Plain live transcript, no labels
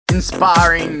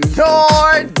inspiring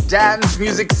your dance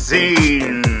music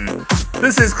scene.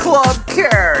 This is Club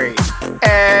Carry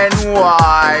NYC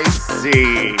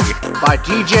by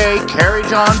DJ Carry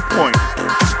John Point.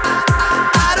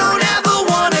 I don't ever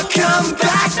wanna come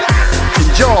back.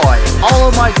 Enjoy all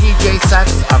of my DJ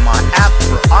sets on my app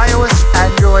for iOS,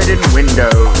 Android, and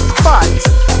Windows. But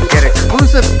get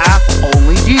exclusive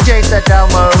app-only DJ set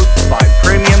downloads by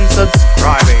premium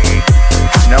subscribing.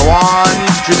 Now on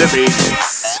to the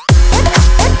beats.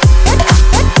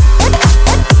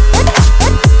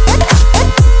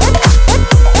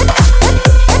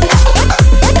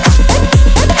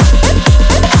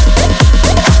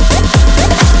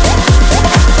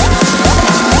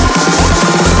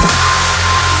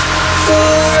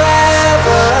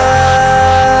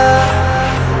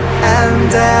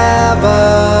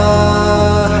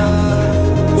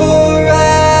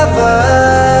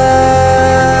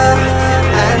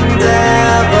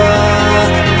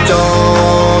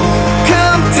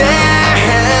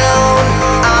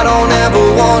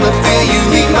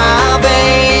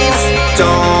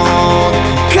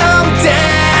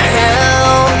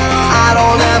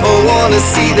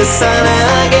 See the sun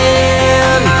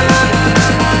again.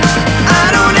 I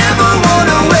don't ever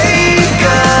wanna wake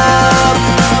up.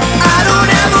 I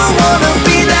don't ever wanna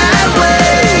be that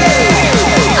way.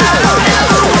 I don't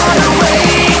ever wanna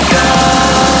wake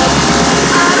up.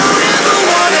 I don't ever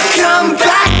wanna come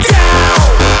back down.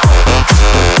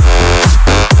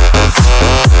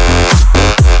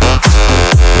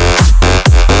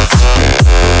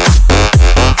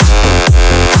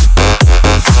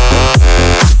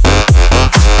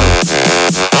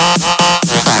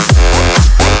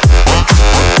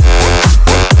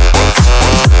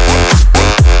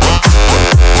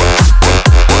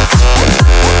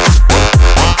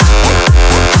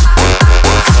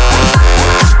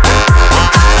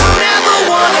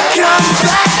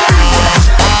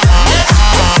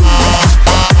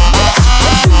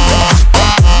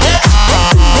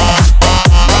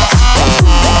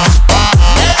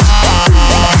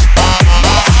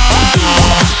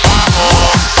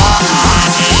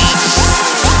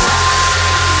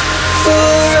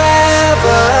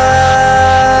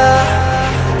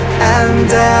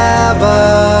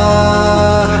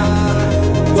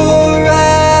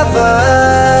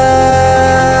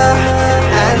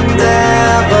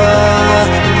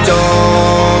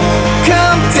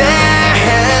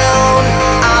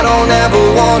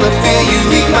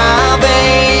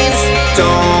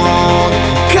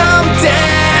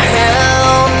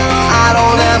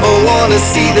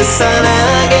 See the sun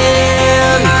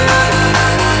again.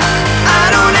 I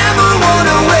don't ever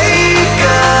wanna wake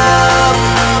up.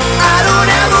 I don't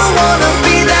ever wanna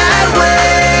be that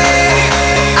way.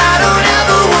 I don't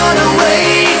ever wanna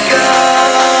wake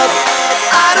up.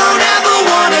 I don't ever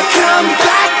wanna come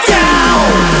back down.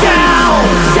 Down,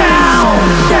 down,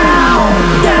 down,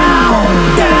 down,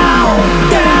 down,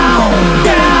 down,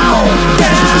 down, down,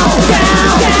 down,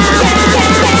 down.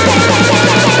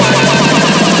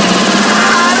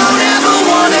 I don't ever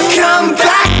wanna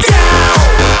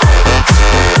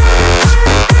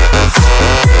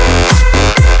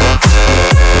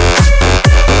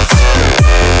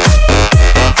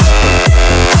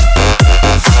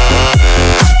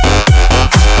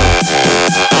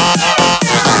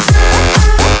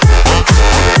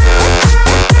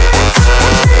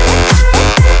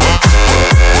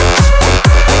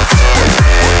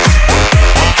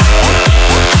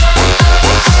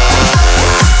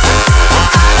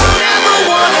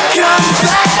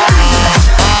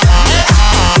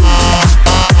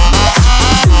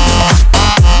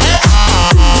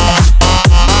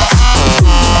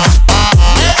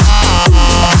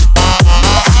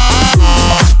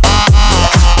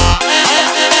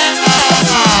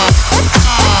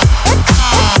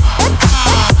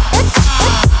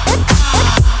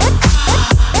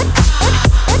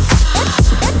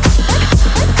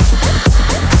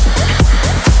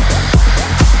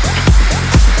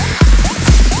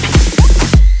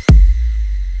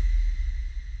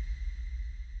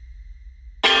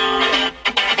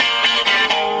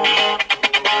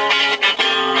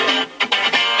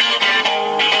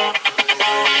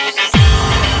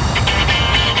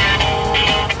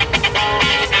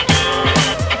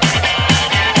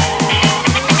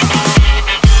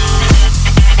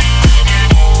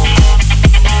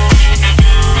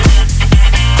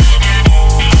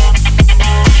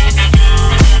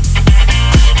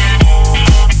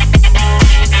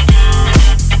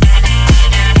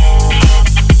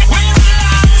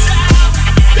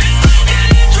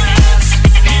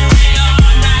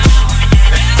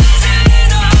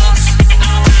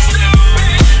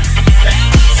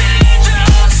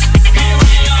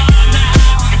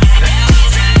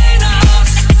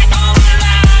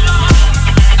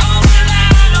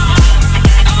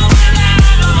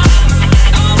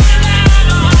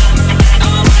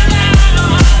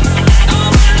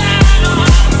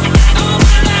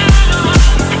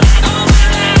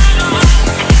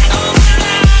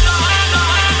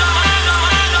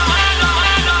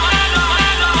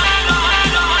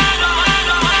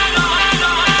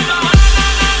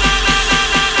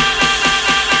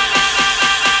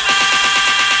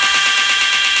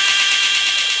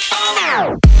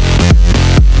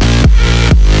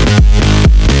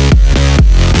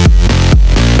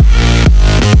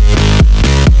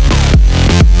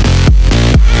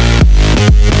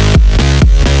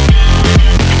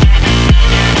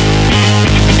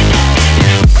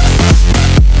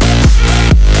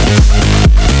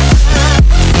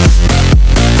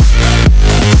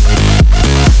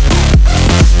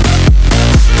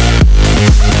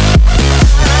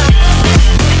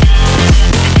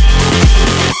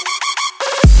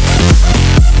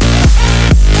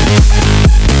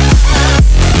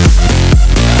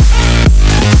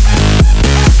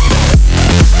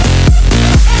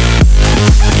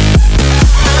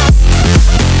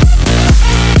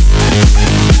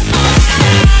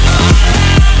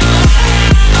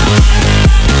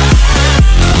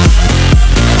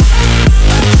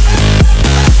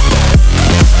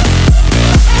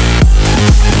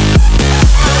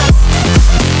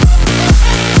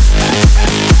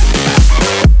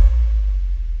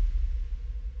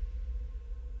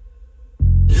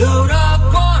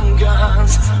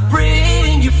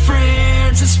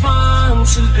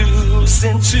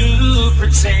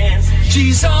pretend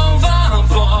she's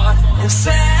overboard and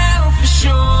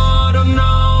self-assured. Oh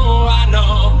no, I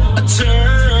know a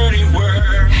dirty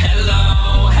word.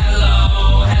 Hello,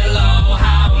 hello, hello,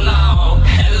 how low?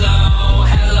 Hello,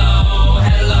 hello,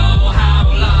 hello, how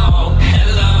low?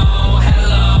 Hello,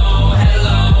 hello,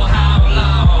 hello, how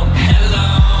low? Hello,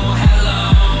 hello,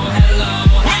 hello,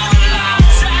 how low?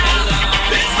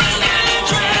 This is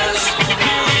dangerous.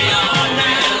 Here we are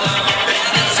now.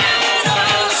 Entertain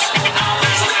us.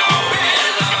 Always know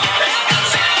it. Entertain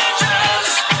us.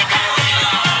 Here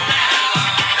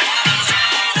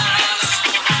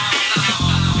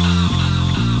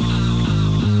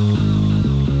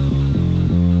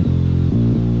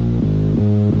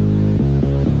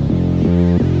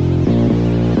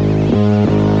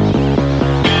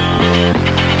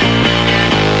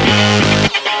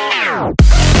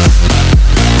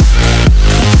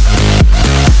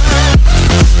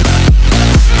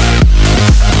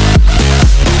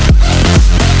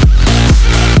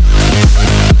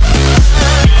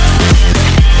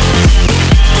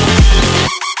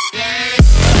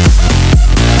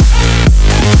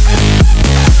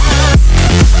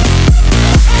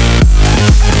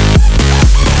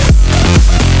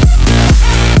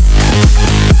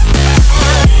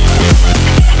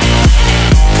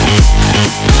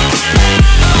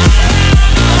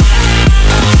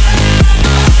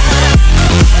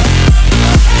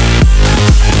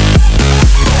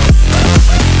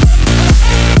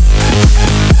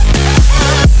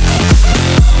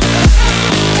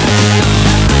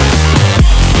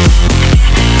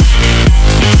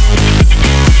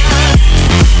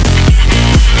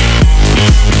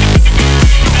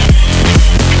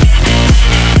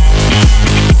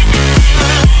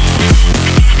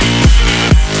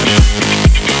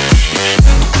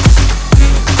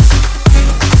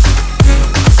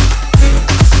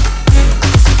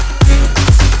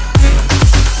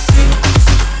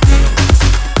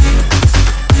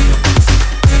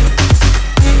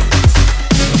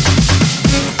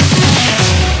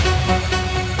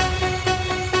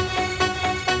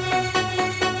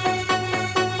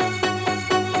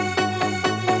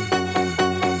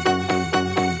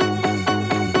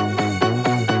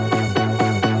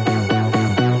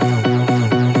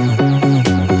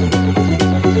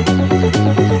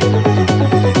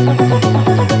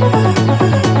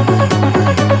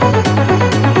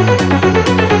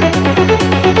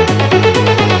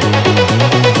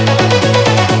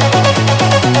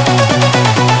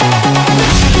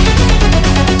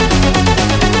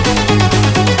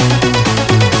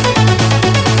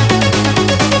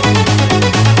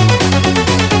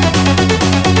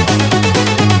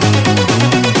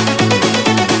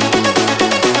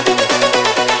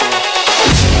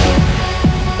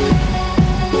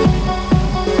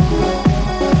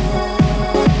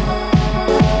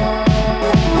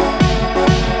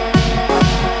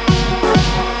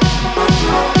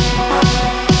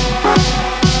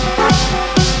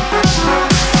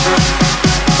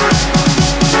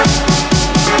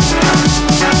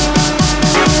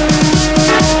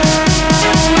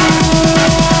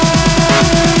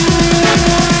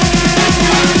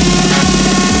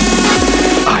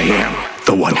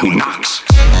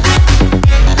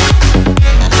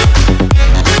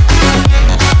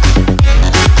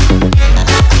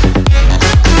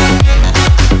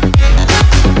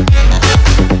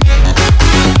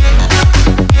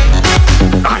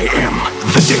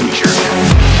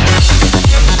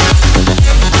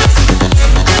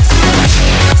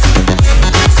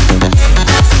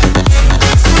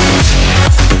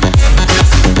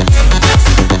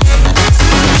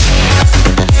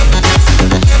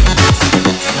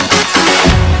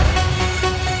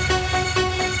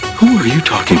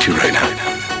we are now.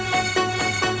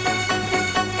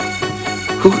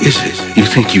 Who is it you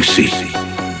think you see?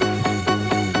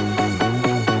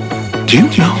 Do you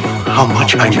know how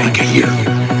much I make a year?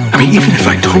 I mean, even if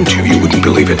I told you, you wouldn't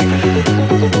believe it.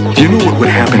 Do you know what would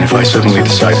happen if I suddenly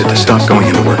decided to stop going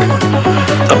into work?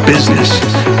 A business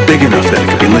big enough that it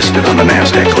could be listed on the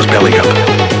NASDAQ goes belly up.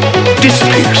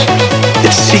 Disappears.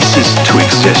 It ceases to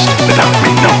exist without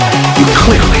me. No, you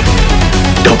clearly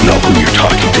don't know who you're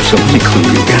talking to, so let me clue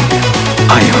you in.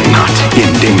 I am not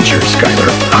in danger, Skylar.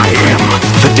 I am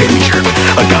the danger.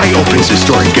 A guy opens his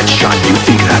door and gets shot. You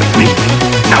think that of me?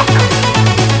 No.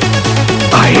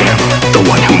 I am the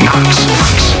one who knocks.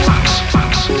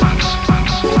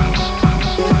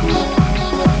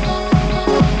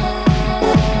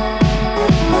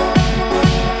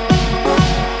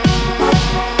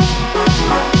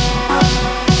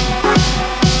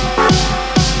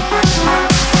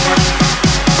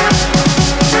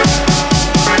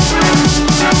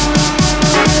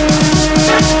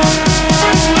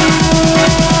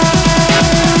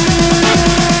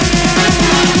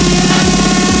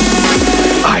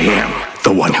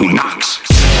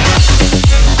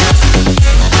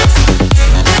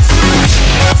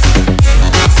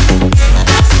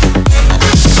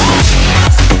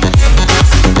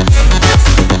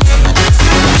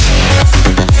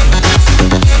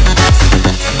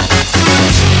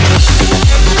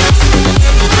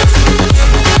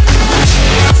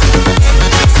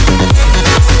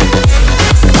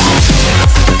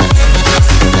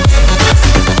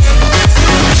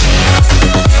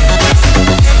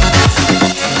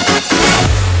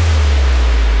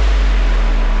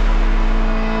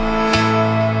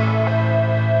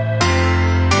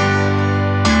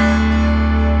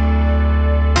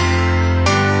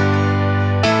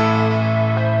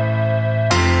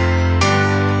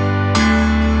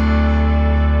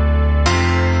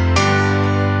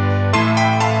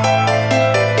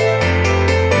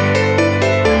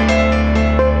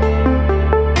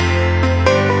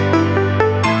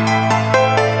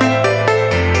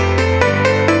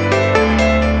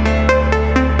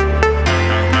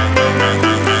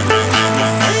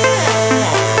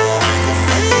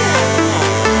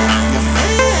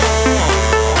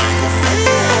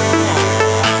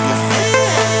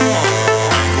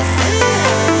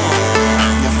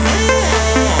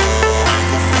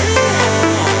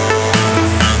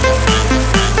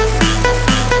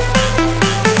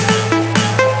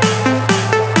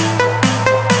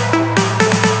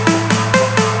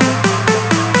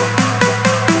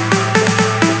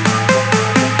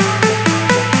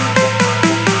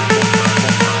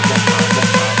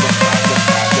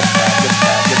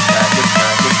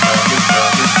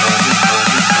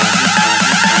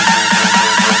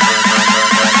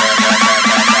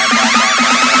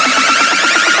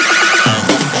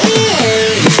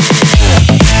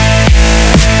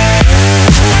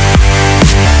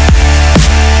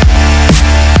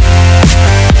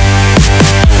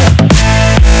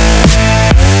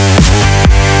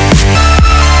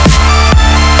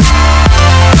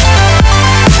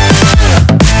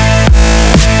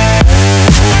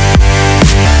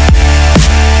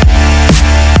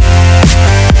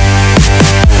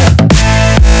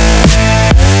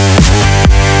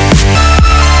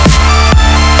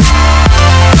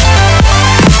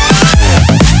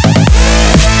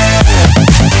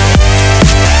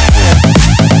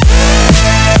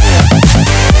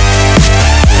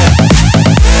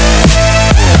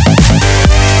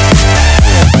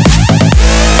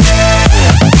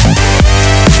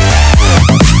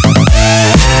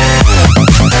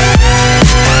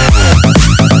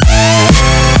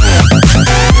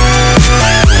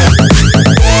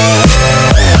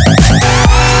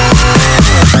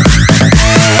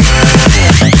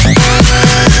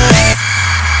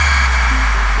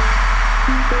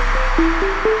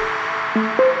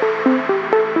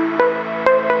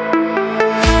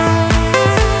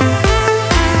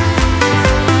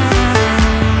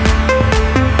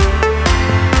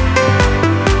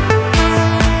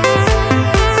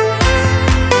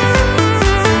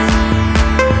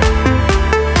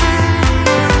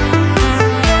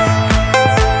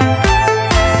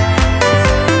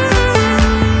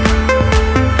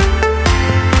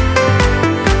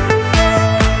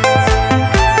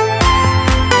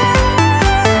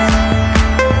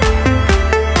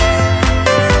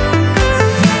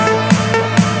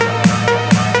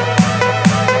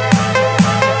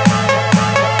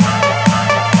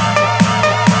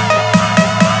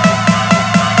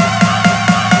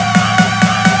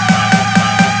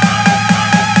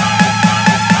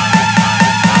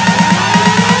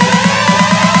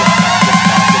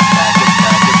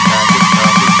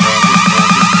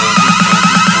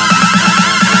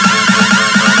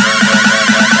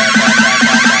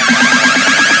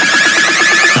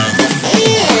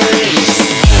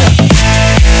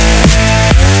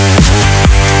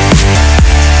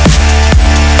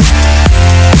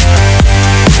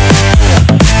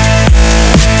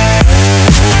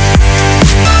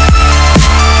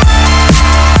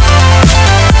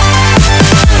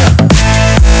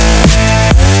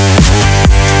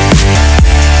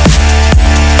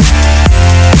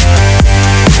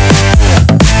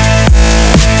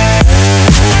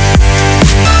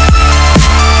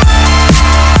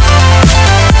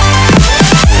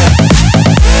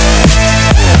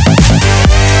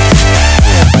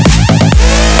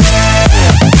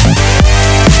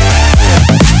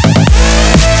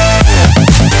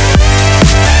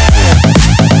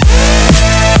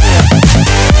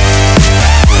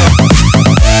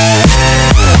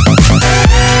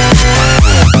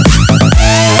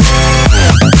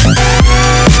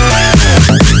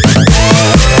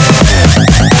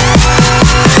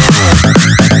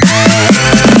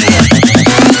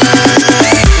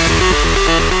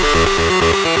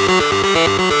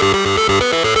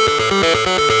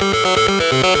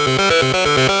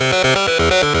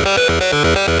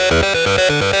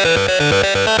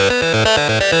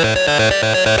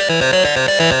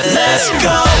 Let's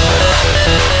go.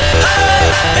 Hey,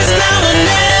 it's now or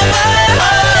never.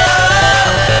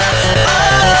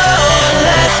 Oh,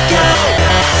 let's go.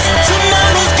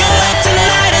 Tomorrow's good,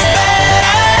 tonight is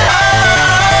better.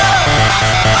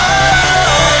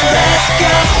 Oh, let's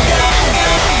go.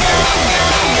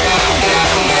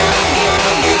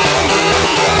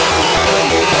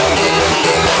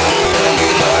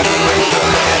 Everybody raise your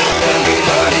hand.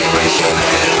 Everybody raise your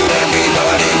hand.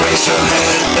 Everybody raise your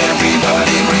hand.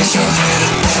 Everybody raise your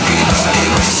hand.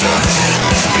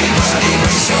 Everybody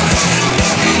raise your hand. Everybody raise your hand.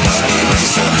 Everybody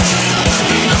raise your hand.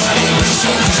 Everybody raise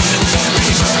your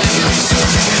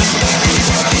hand.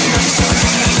 Everybody raise your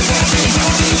hand.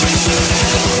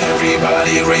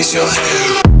 Everybody raise your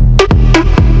hand.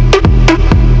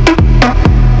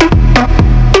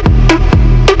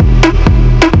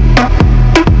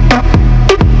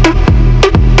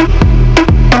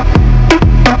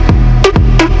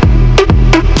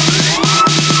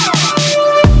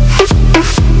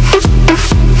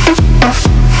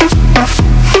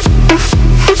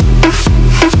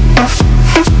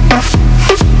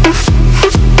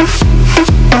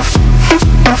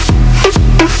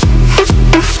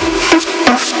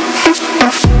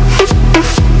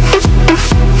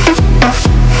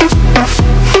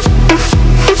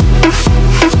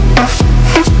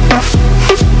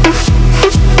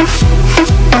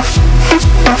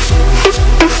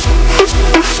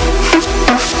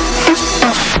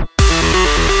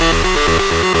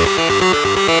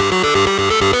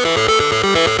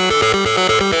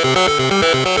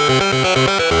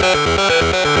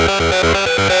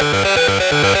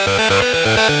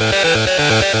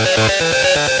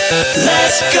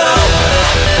 Let's go.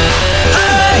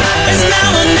 Hey, it's now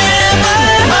or never.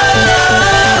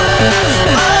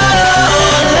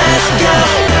 Oh, let's go.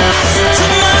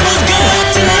 Tomorrow's good,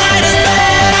 tonight is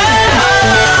better.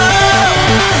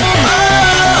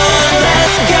 Oh,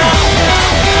 let's go.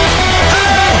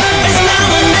 Hey, it's now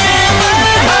or never.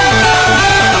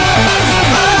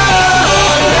 Oh,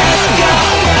 let's go.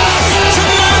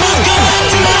 Tomorrow's good,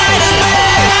 tonight is better.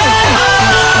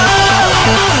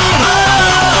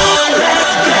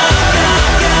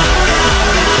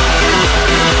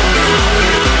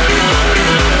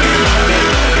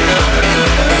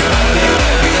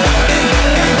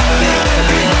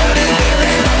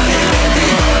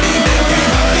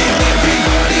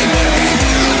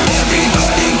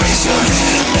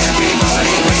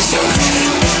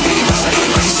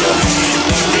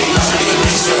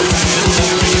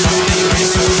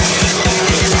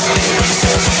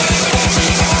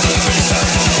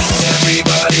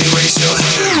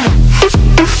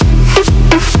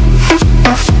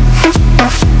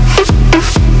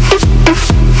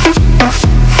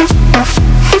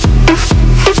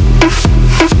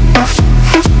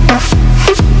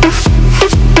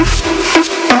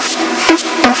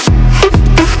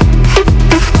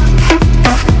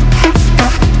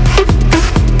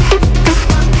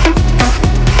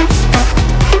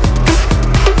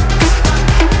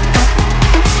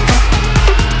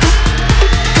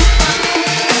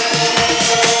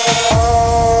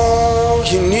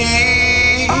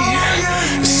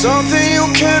 Something you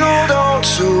can hold on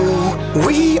to.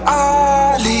 We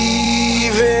are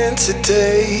leaving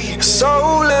today,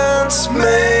 so let's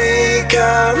make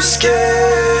our escape.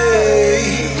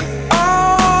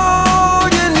 All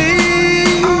you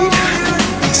need,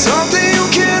 something you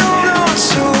can hold on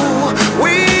to.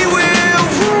 We will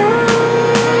run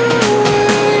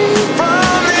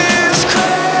from this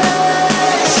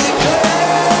crazy place.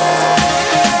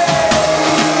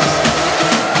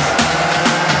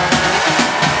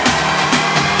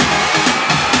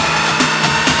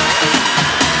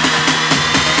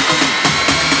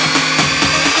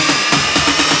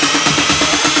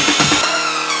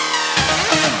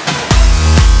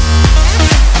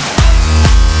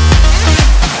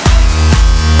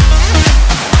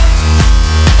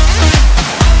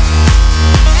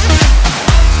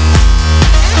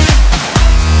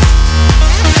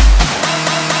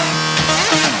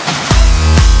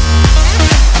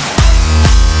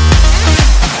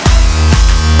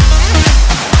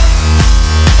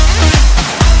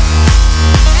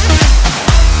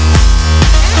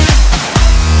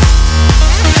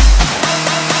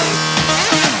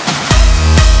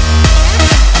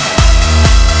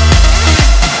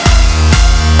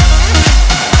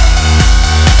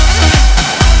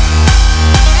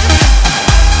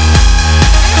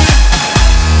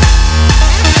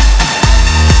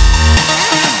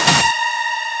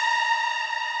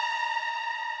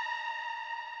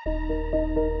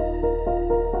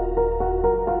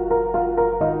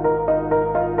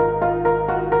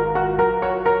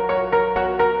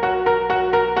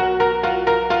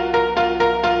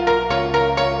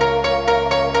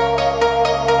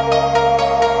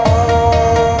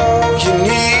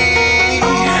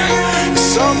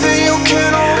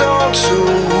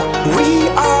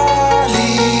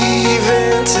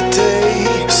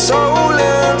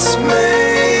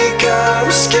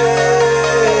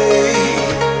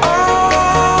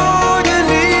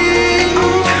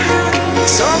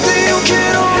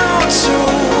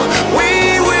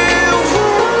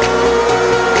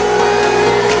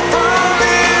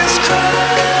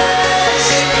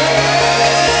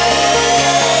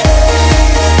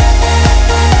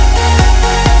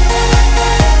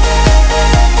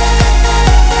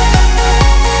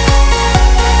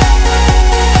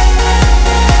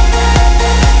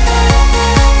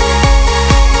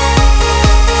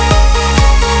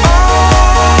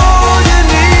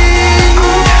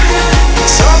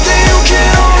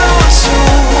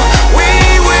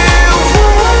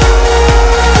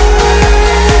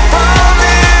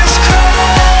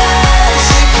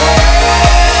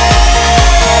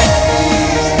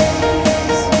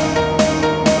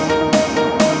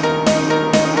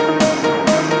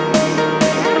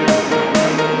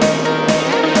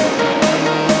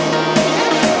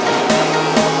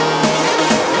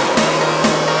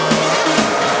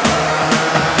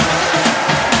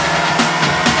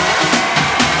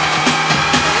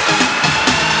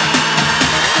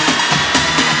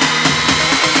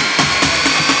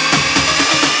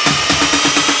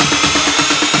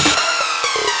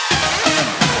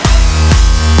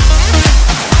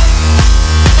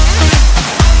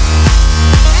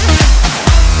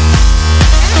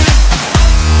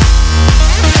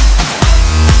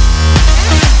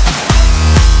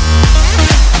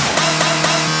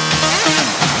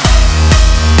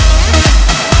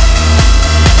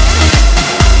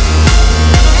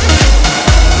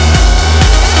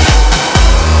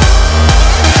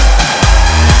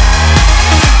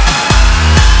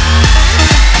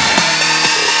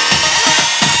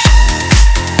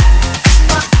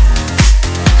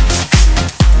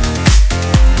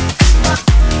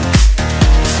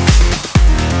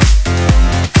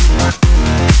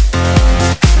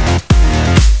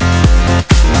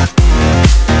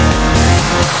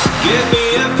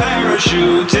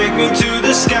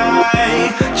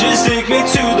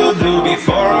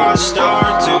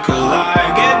 start to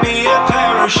collide. Get me a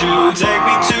parachute, take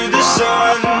me to the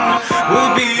sun.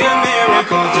 Would be a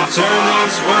miracle to turn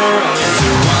this world into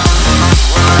one.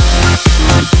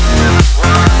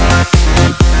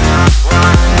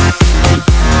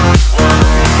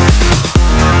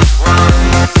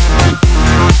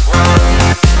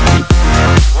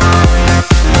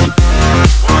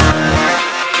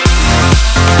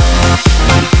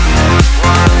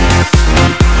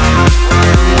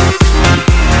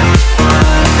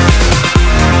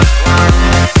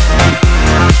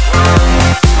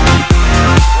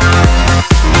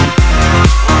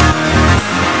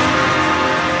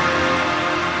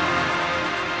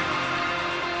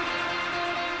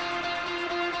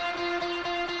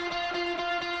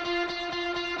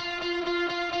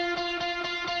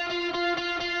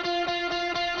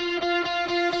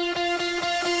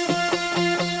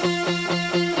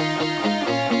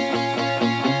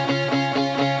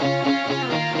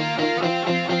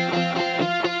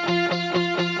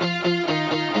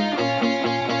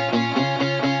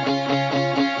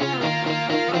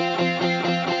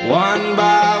 One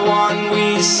by one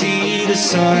we see the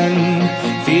sun,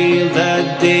 feel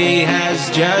the day has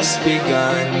just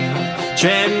begun.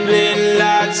 Trembling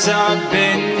lights up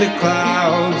in the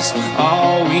clouds,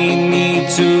 all we need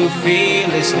to feel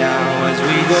is now as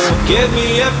we go. Give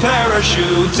me a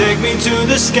parachute, take me to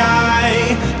the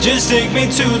sky. Just take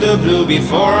me to the blue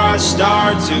before I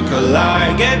start to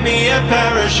collide. Get me a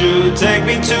parachute, take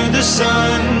me to the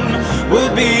sun.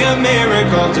 Would be a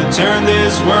miracle to turn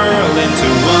this world into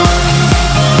one.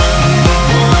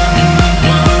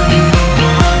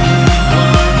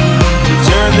 To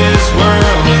turn this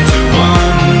world into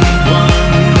one.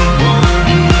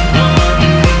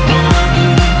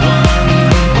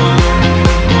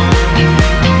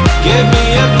 Give me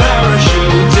a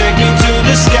parachute, take me to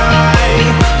the sky.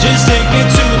 Just take me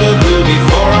to the blue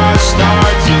before I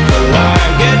start to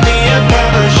collide. Get me a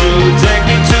parachute, take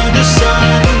me to the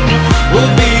sun.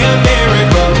 Would be a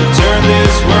miracle to turn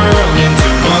this world into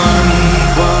one.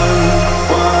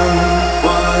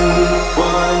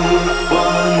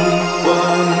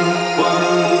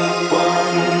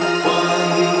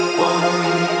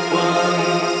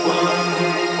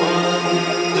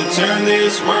 To turn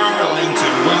this world into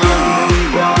one.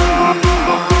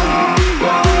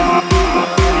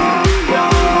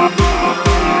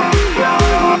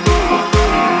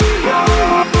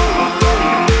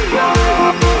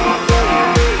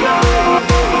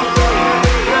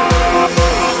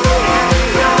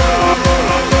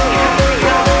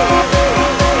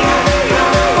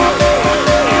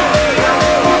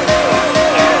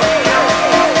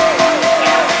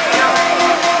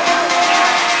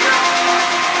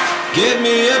 Give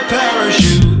me a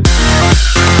parachute.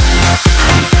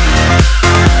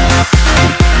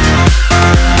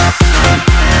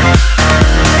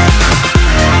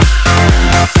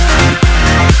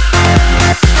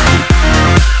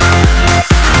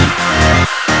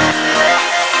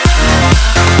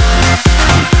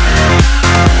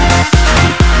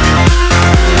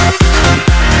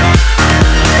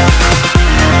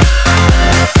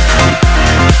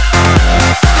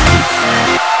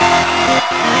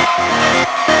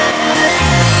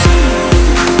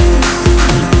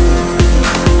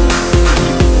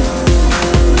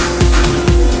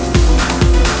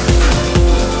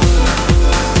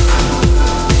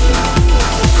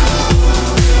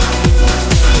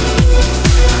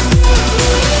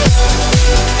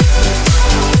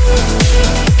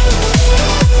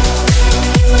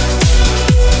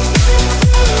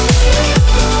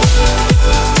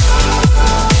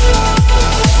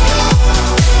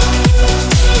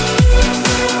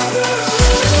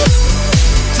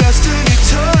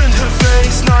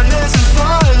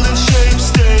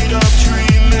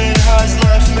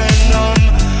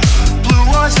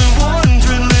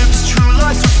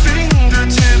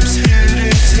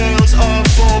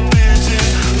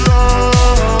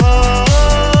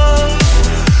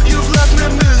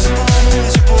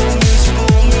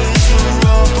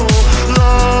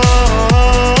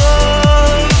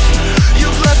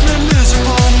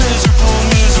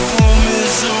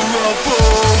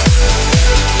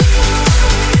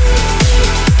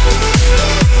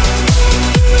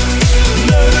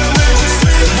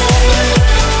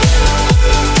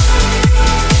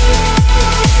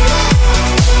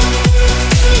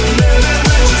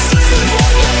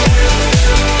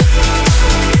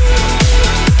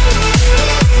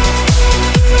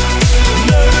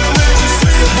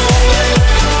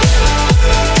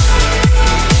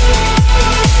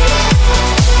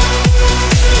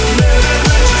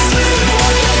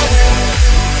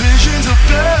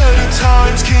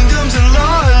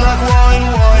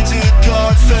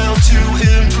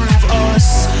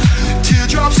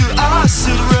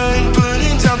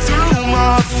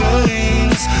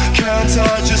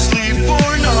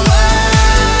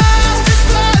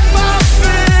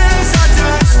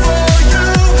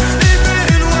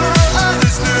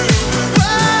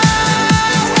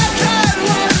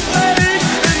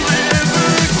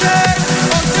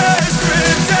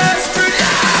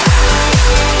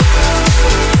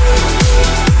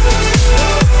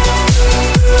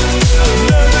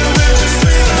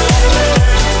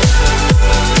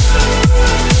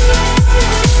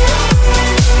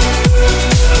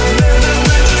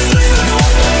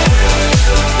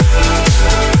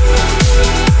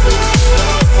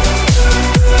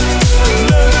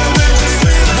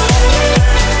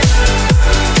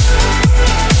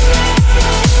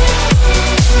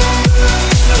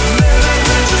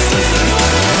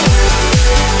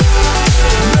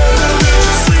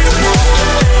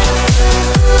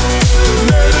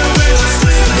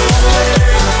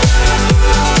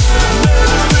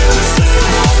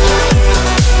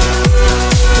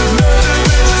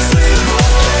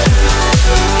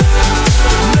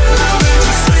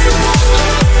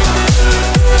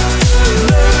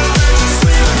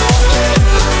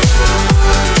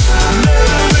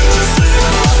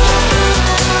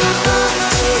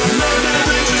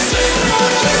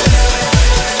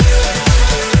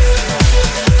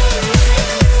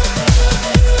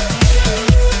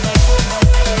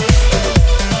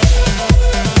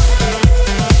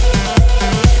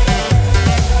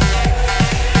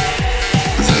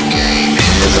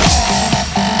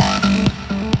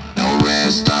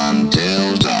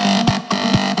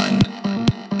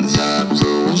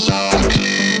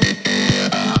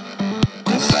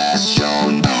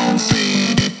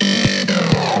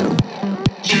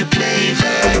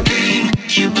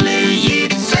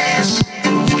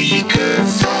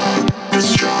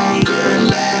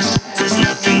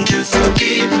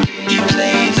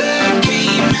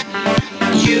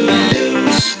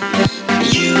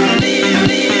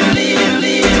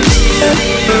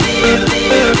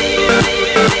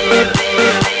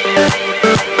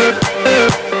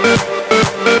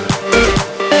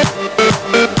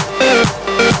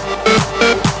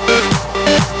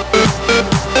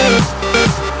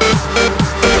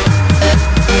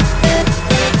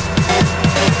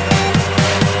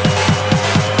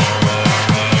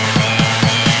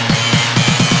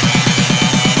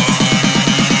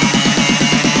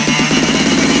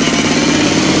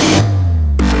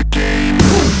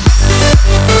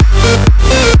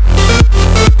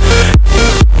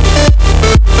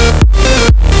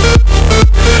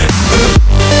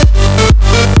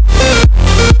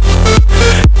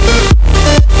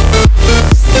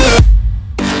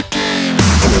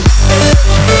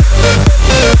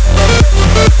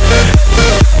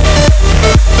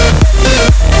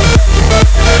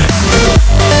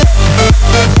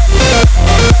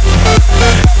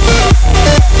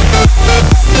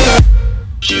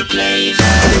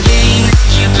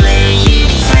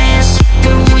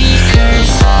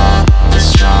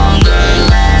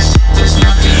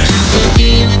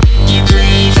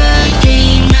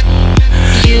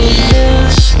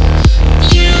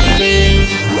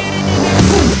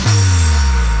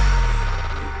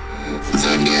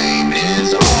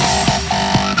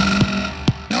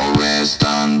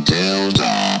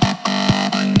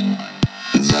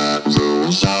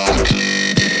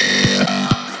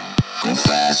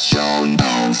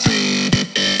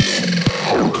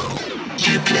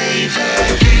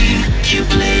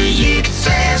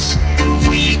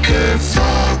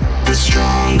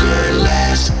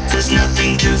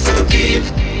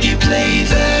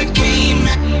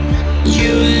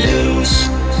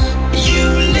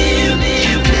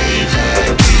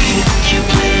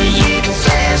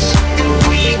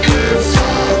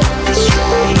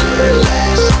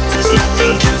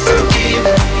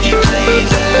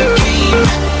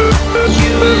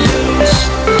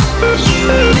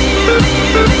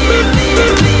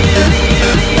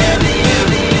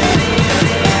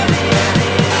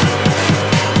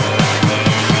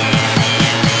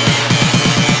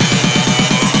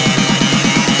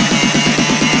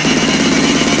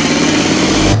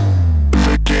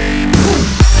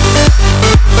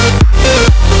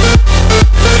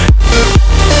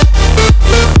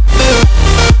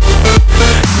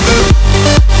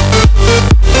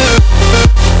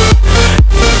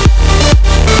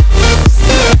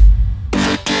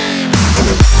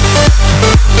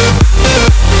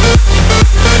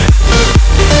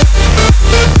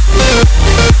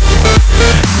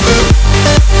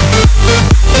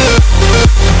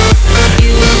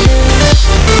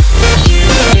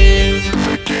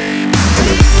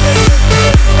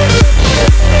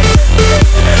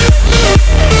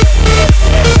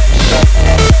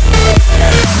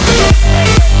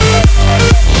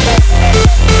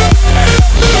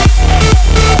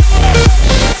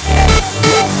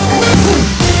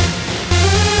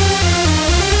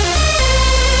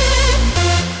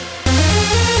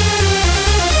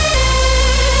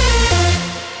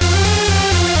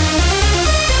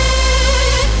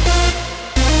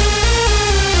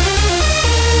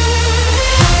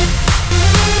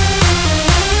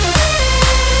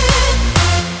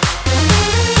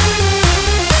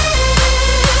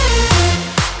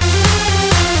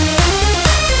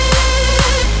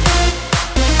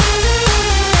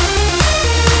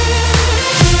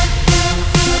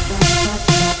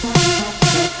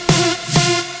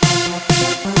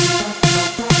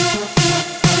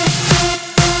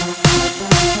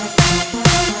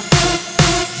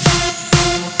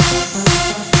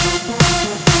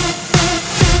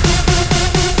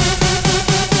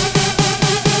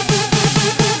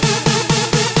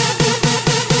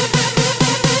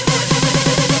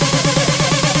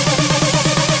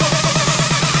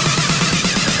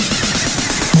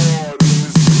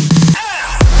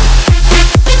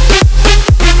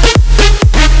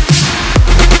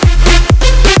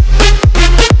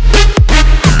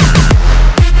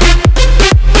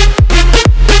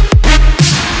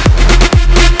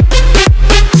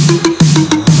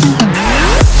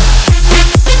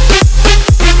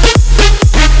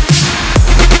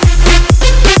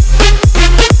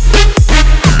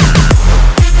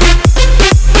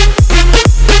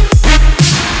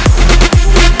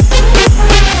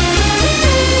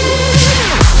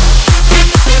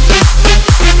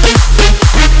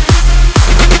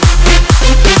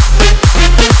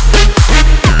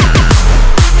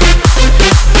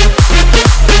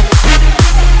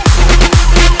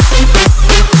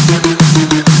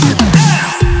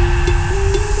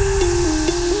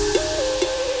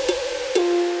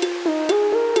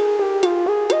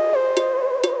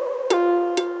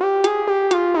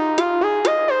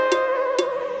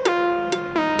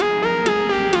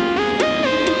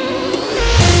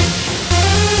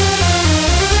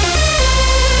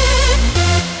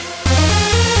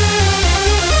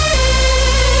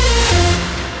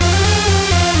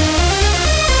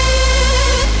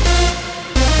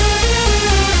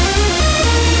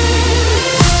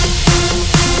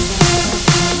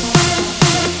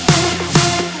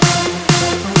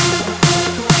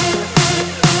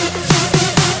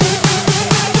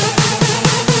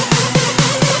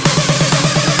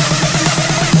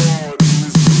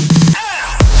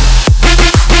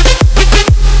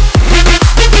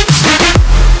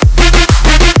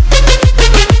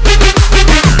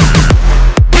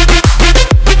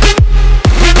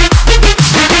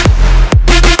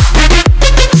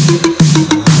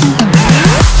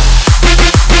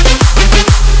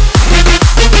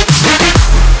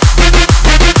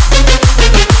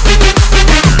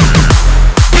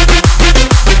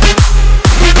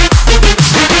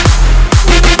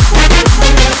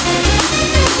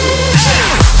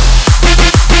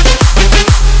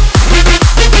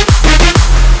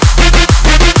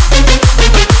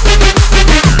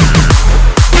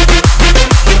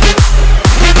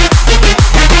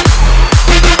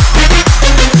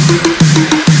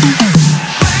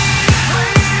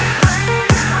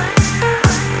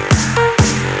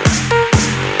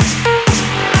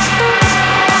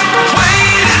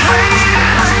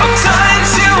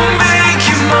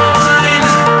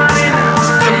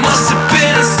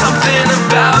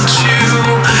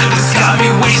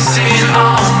 wasting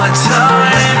all my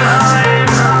time.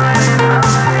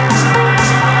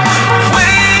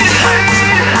 Wait,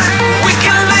 we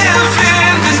can live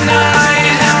in the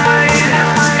night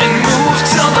and move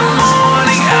till the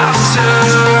morning after.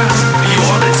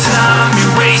 You're the time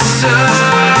eraser.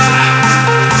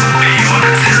 You're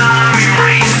the time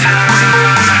eraser.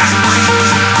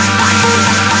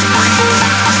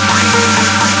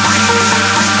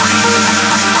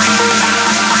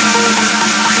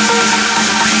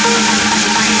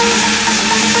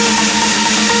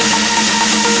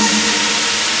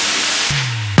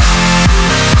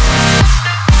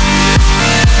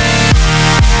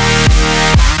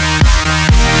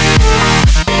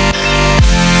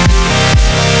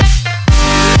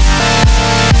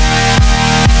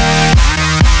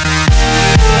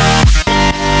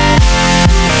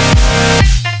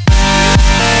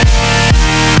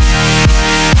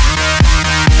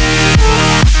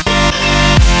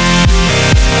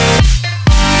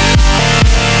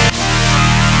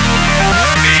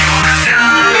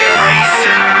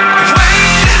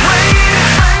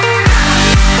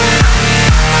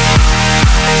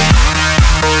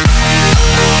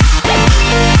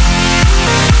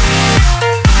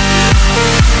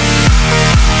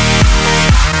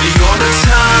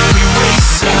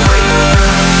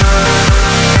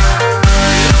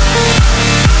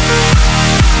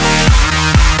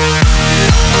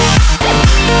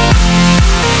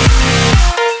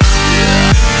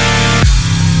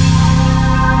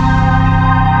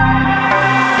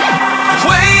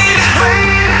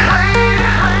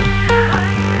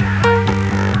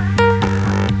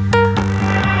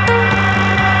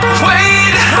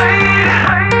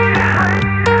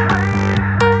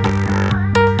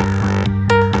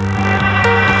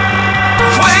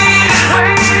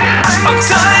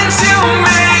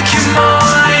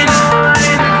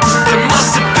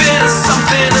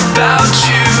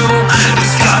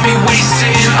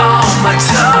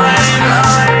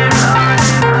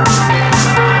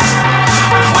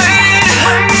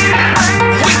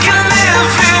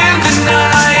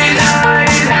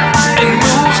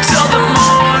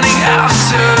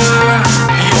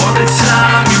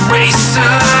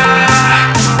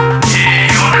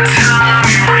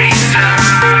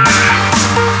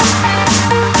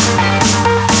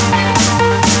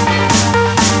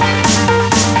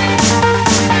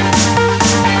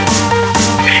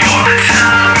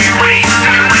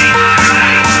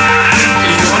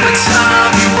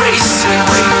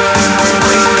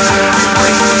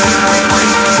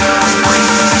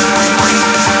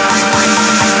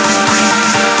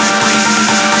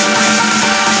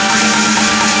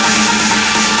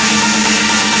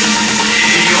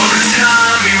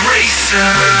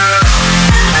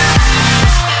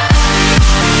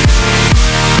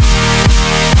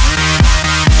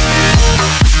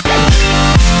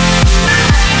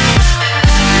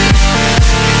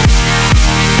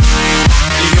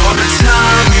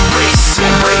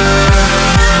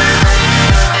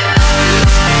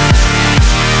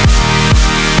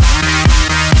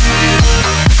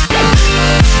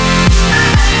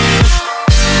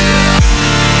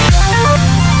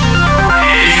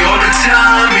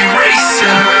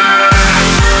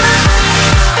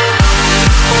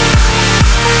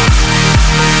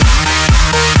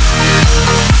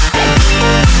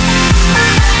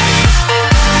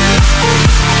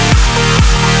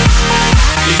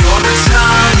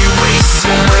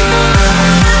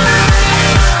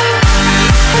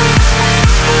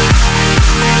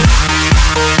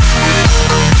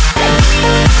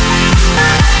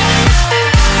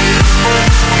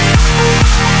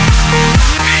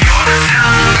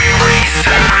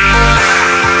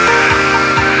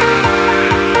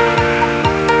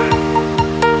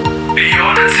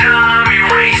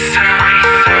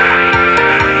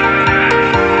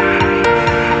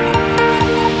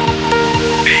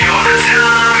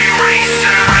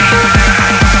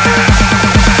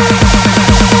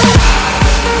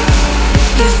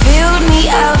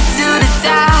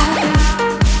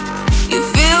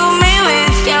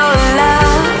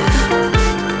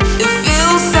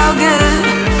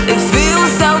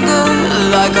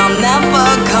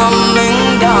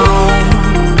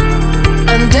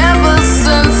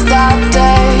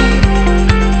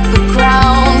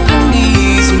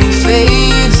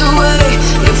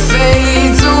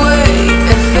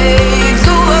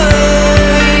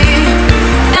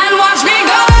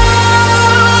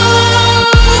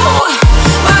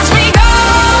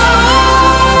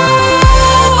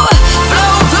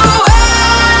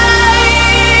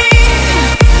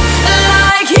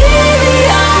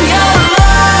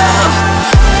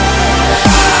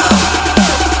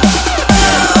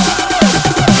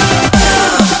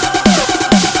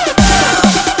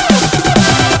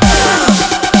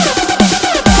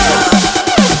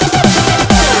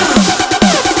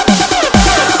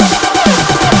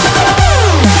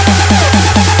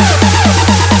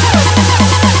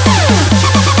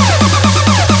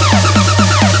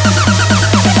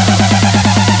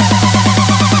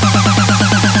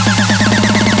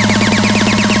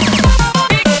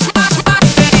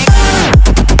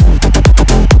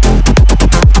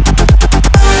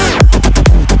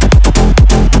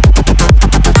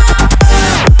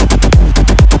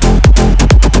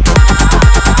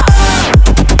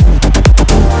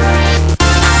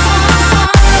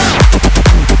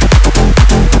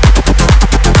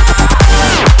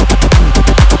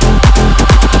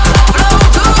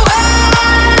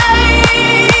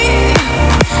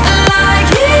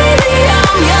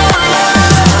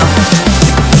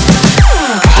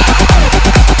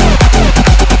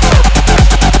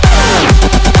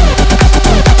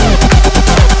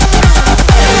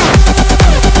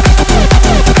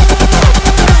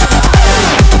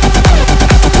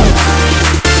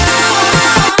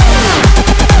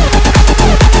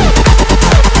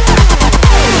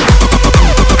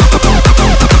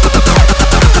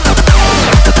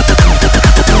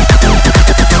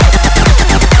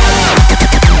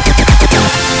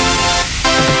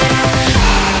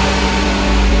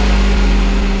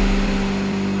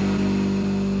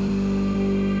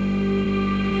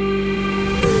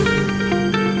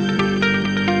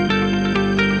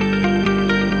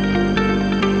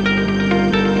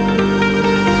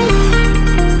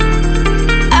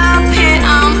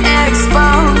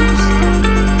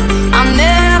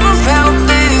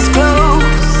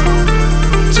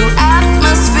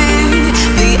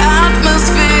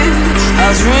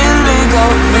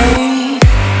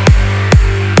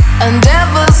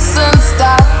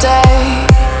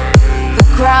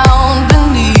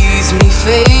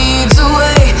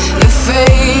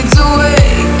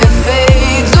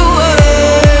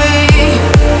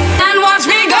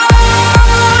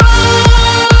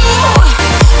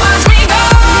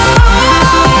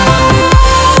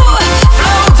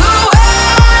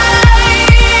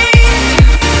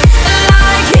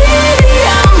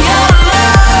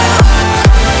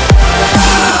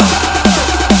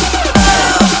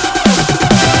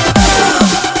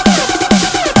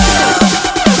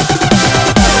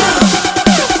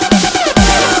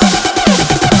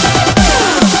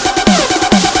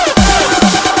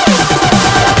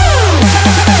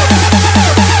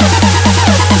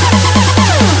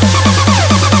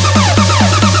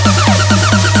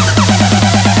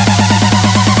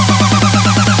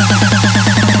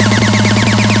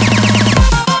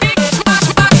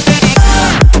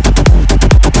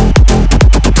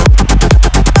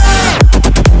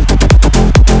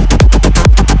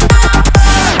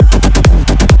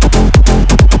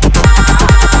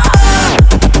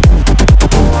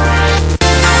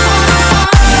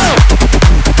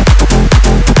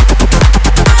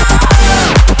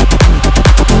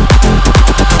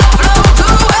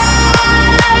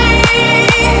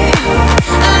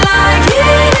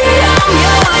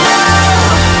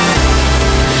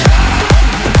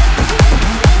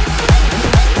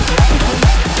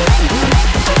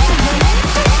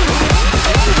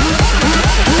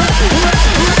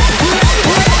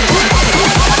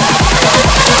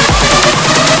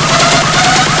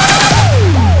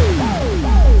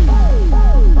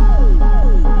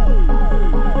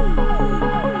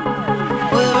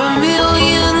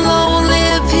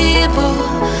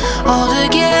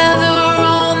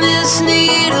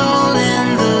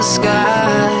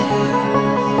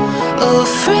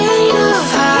 afraid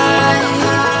of height,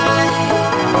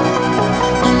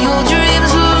 and your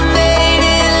dreams were made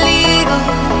illegal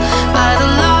by the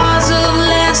laws of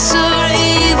lesser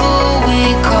evil we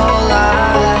call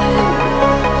life.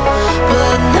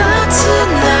 But not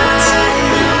tonight.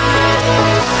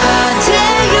 I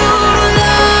dare you to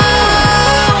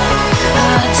love,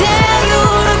 I dare you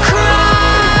to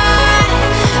cry,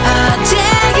 I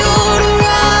dare you to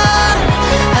run,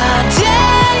 I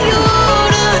dare you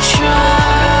to try,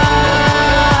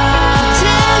 I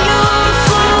dare you to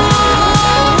fall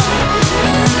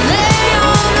and lay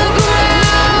on the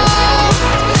ground,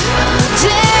 I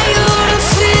dare you to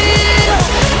feel,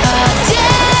 I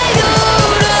dare you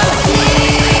to feel.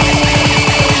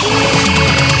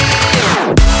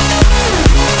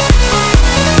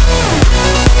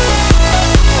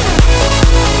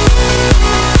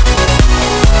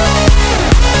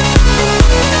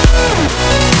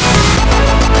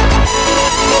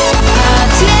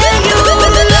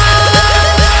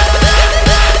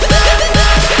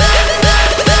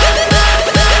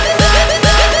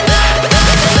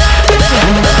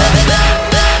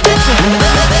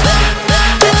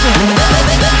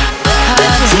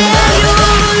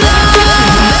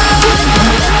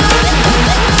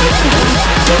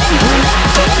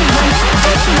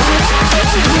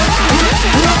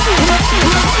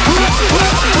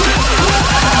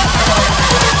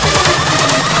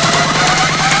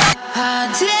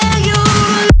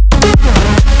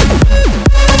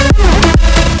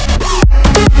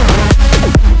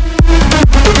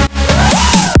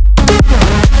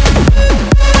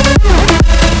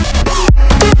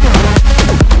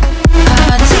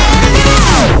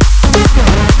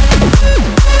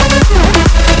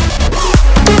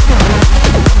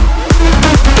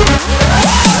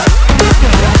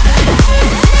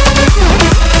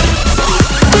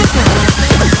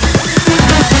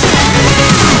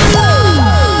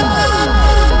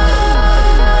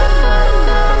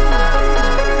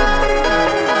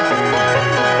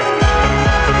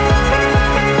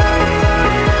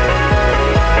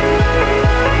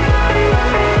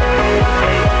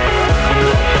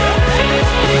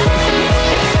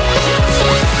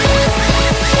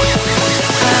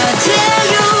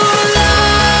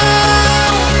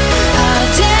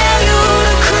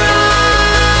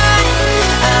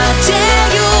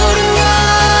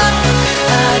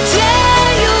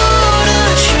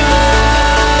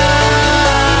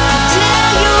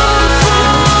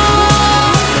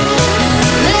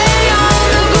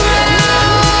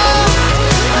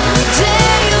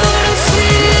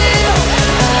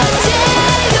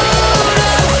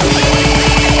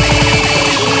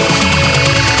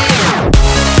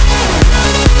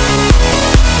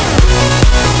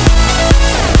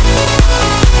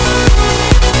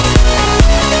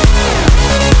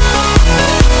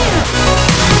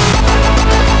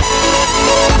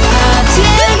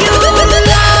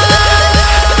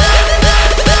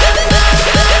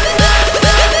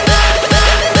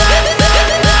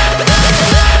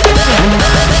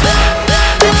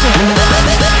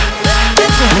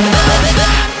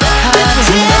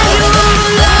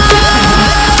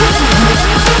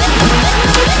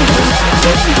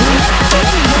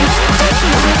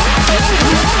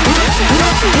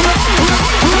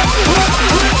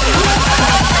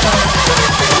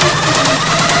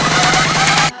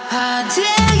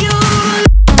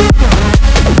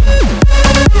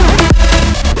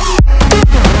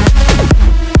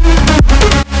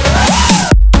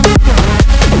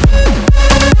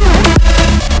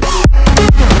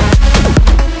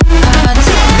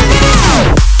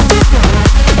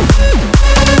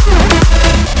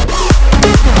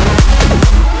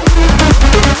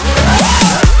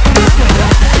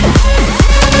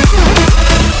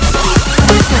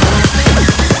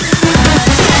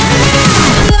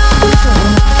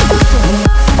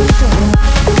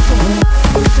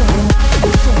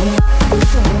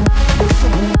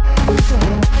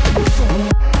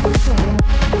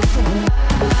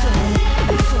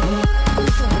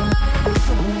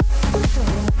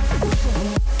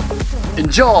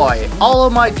 Enjoy all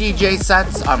of my DJ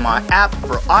sets on my app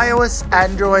for iOS,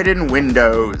 Android, and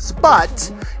Windows,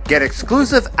 but get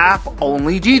exclusive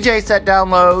app-only DJ set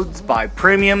downloads by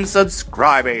premium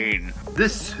subscribing.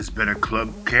 This has been a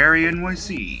Club Carry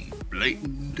NYC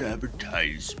blatant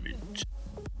advertisement.